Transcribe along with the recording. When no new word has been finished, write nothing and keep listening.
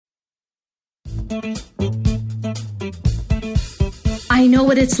I know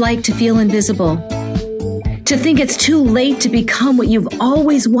what it's like to feel invisible, to think it's too late to become what you've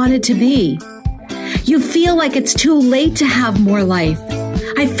always wanted to be. You feel like it's too late to have more life.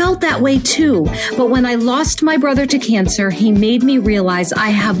 I felt that way too, but when I lost my brother to cancer, he made me realize I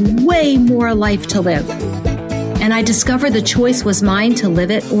have way more life to live. And I discovered the choice was mine to live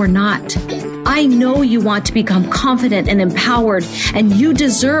it or not. I know you want to become confident and empowered, and you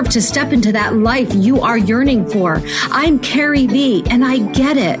deserve to step into that life you are yearning for. I'm Carrie V, and I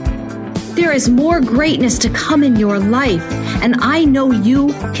get it. There is more greatness to come in your life, and I know you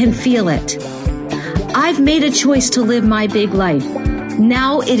can feel it. I've made a choice to live my big life.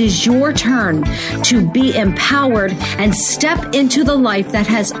 Now it is your turn to be empowered and step into the life that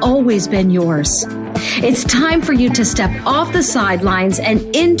has always been yours. It's time for you to step off the sidelines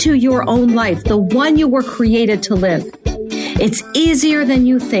and into your own life, the one you were created to live. It's easier than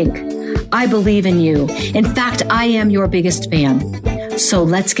you think. I believe in you. In fact, I am your biggest fan. So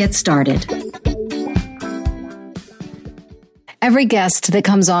let's get started. Every guest that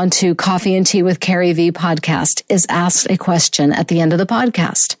comes on to Coffee and Tea with Carrie V podcast is asked a question at the end of the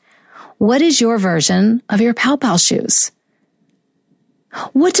podcast. What is your version of your Pow Pow shoes?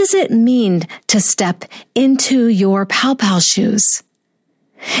 What does it mean to step into your Pow Pow shoes?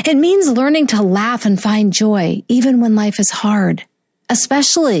 It means learning to laugh and find joy even when life is hard,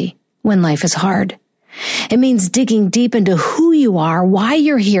 especially when life is hard. It means digging deep into who you are, why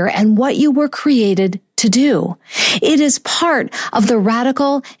you're here, and what you were created to do. It is part of the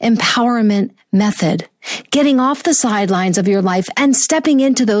radical empowerment method. Getting off the sidelines of your life and stepping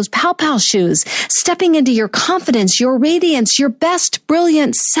into those Pow Pow shoes, stepping into your confidence, your radiance, your best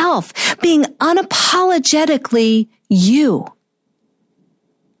brilliant self, being unapologetically you.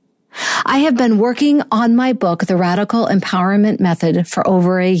 I have been working on my book, The Radical Empowerment Method, for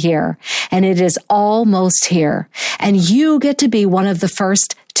over a year, and it is almost here. And you get to be one of the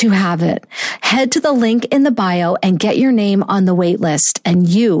first to have it. Head to the link in the bio and get your name on the wait list, and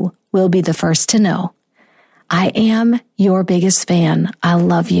you will be the first to know. I am your biggest fan. I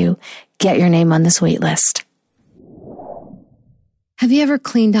love you. Get your name on this wait list. Have you ever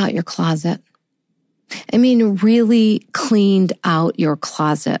cleaned out your closet? I mean, really cleaned out your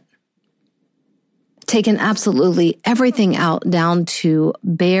closet. Taken absolutely everything out down to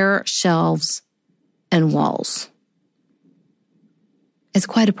bare shelves and walls. It's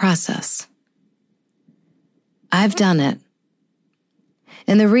quite a process. I've done it.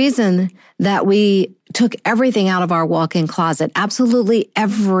 And the reason that we took everything out of our walk-in closet, absolutely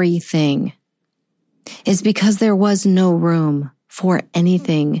everything, is because there was no room for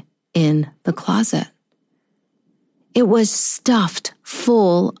anything in the closet. It was stuffed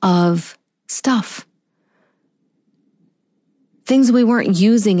full of stuff. Things we weren't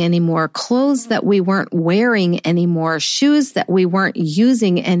using anymore, clothes that we weren't wearing anymore, shoes that we weren't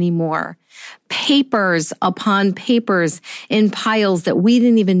using anymore, papers upon papers in piles that we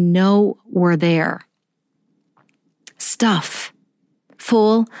didn't even know were there. Stuff,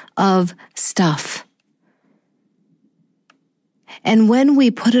 full of stuff. And when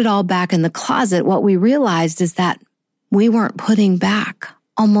we put it all back in the closet, what we realized is that we weren't putting back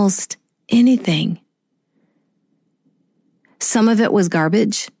almost anything. Some of it was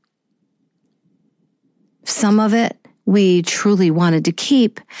garbage. Some of it we truly wanted to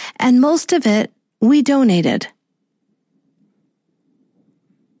keep, and most of it we donated.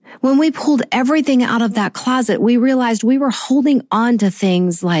 When we pulled everything out of that closet, we realized we were holding on to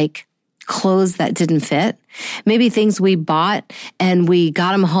things like clothes that didn't fit, maybe things we bought and we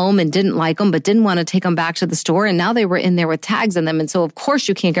got them home and didn't like them, but didn't want to take them back to the store. And now they were in there with tags in them. And so of course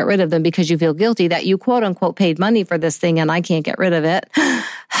you can't get rid of them because you feel guilty that you quote unquote paid money for this thing and I can't get rid of it.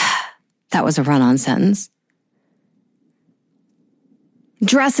 That was a run-on sentence.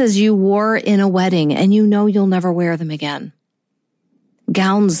 Dresses you wore in a wedding and you know you'll never wear them again.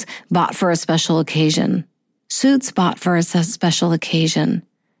 Gowns bought for a special occasion. Suits bought for a special occasion.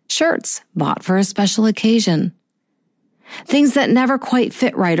 Shirts bought for a special occasion. Things that never quite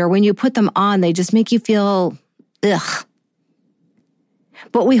fit right, or when you put them on, they just make you feel, ugh.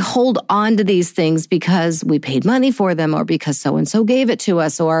 But we hold on to these things because we paid money for them, or because so-and-so gave it to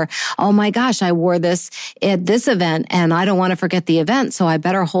us, or, oh my gosh, I wore this at this event and I don't want to forget the event, so I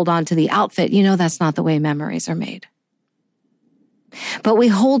better hold on to the outfit. You know, that's not the way memories are made. But we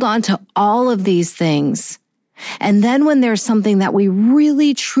hold on to all of these things. And then when there's something that we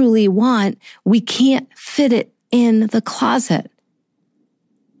really, truly want, we can't fit it in the closet.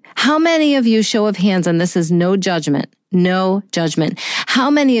 How many of you, show of hands, and this is no judgment,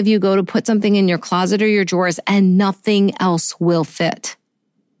 how many of you go to put something in your closet or your drawers and nothing else will fit?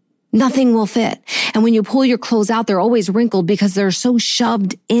 Nothing will fit. And when you pull your clothes out, they're always wrinkled because they're so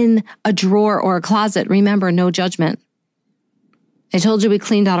shoved in a drawer or a closet. Remember, no judgment. I told you we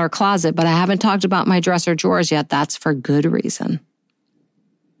cleaned out our closet, but I haven't talked about my dresser drawers yet. That's for good reason.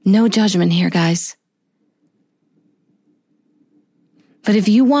 No judgment here, guys. But if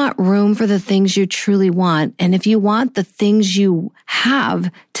you want room for the things you truly want, and if you want the things you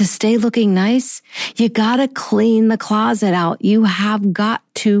have to stay looking nice, you gotta clean the closet out. You have got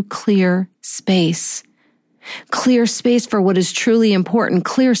to clear space. Clear space for what is truly important.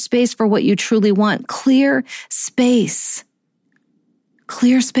 Clear space for what you truly want. Clear space.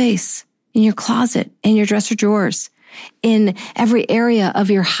 Clear space in your closet, in your dresser drawers, in every area of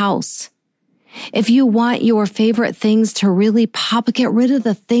your house. If you want your favorite things to really pop, get rid of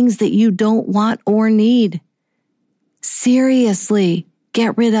the things that you don't want or need. Seriously,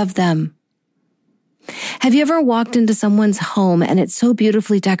 get rid of them. Have you ever walked into someone's home and it's so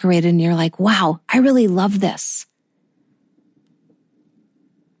beautifully decorated and you're like, wow, I really love this?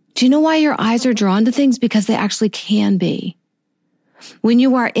 Do you know why your eyes are drawn to things? Because they actually can be. When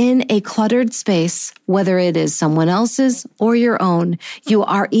you are in a cluttered space, whether it is someone else's or your own, you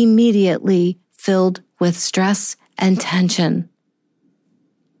are immediately filled with stress and tension.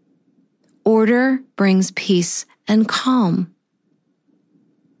 Order brings peace and calm.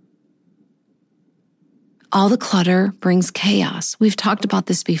 All the clutter brings chaos. We've talked about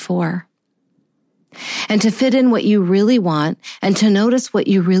this before. And to fit in what you really want and to notice what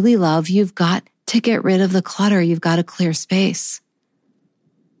you really love, you've got to get rid of the clutter. You've got to clear space.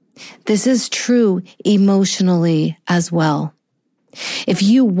 This is true emotionally as well. If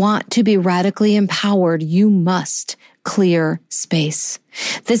you want to be radically empowered, you must clear space.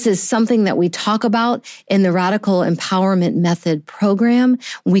 This is something that we talk about in the Radical Empowerment Method program.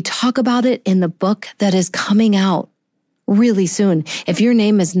 We talk about it in the book that is coming out really soon. If your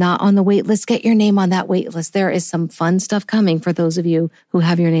name is not on the wait list, get your name on that wait list. There is some fun stuff coming for those of you who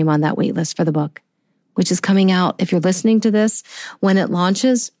have your name on that wait list for the book, which is coming out, if you're listening to this, when it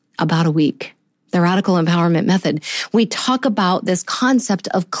launches, about a week. The Radical Empowerment Method. We talk about this concept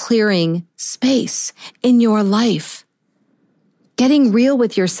of clearing space in your life. Getting real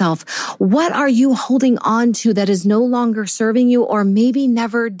with yourself. What are you holding on to that is no longer serving you or maybe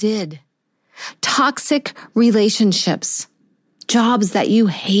never did? Toxic relationships. Jobs that you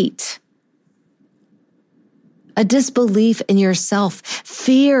hate. A disbelief in yourself.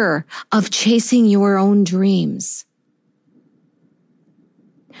 Fear of chasing your own dreams.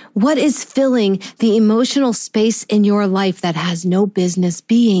 What is filling the emotional space in your life that has no business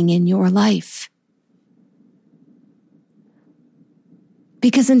being in your life?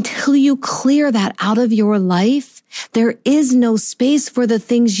 Because until you clear that out of your life, there is no space for the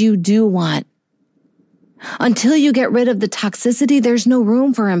things you do want. Until you get rid of the toxicity, there's no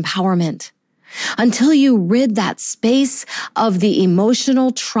room for empowerment. Until you rid that space of the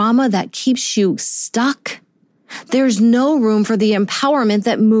emotional trauma that keeps you stuck, there's no room for the empowerment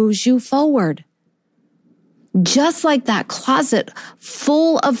that moves you forward. Just like that closet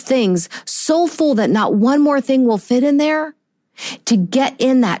full of things, so full that not one more thing will fit in there, to get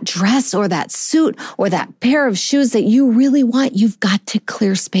in that dress or that suit or that pair of shoes that you really want, you've got to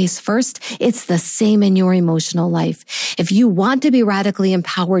clear space first. It's the same in your emotional life. If you want to be radically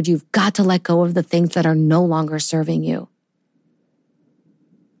empowered, you've got to let go of the things that are no longer serving you.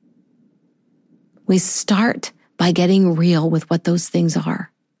 We start by getting real with what those things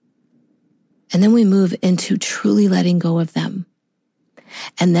are. And then we move into truly letting go of them.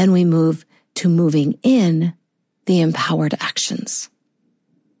 And then we move to moving in the empowered actions.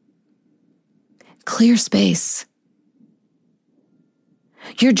 Clear space.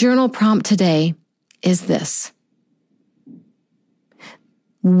 Your journal prompt today is this.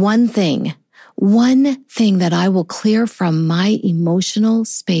 One thing that I will clear from my emotional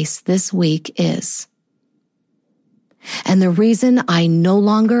space this week is, and the reason I no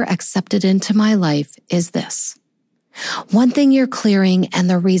longer accept it into my life is this. One thing you're clearing and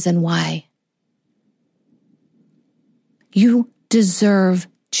the reason why. You deserve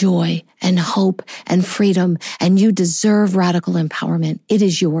joy and hope and freedom, and you deserve radical empowerment. It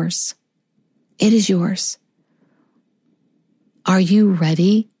is yours. It is yours. Are you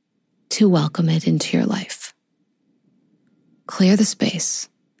ready to welcome it into your life? Clear the space.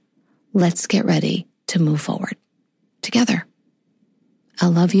 Let's get ready to move forward together. I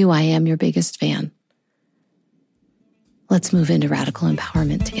love you. I am your biggest fan. Let's move into radical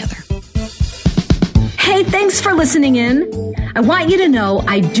empowerment together. Hey, thanks for listening in. I want you to know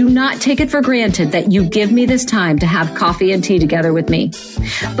I do not take it for granted that you give me this time to have coffee and tea together with me.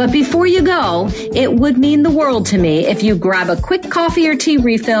 But before you go, it would mean the world to me if you grab a quick coffee or tea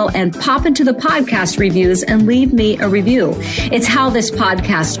refill and pop into the podcast reviews and leave me a review. It's how this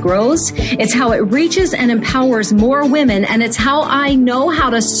podcast grows. It's how it reaches and empowers more women. And it's how I know how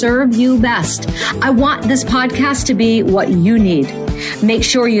to serve you best. I want this podcast to be what you need. Make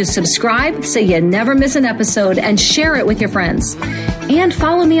sure you subscribe so you never miss an episode and share it with your friends. And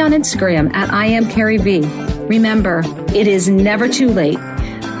follow me on Instagram at I am Carrie V. Remember, it is never too late.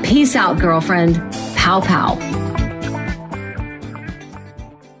 Peace out, girlfriend. Pow pow.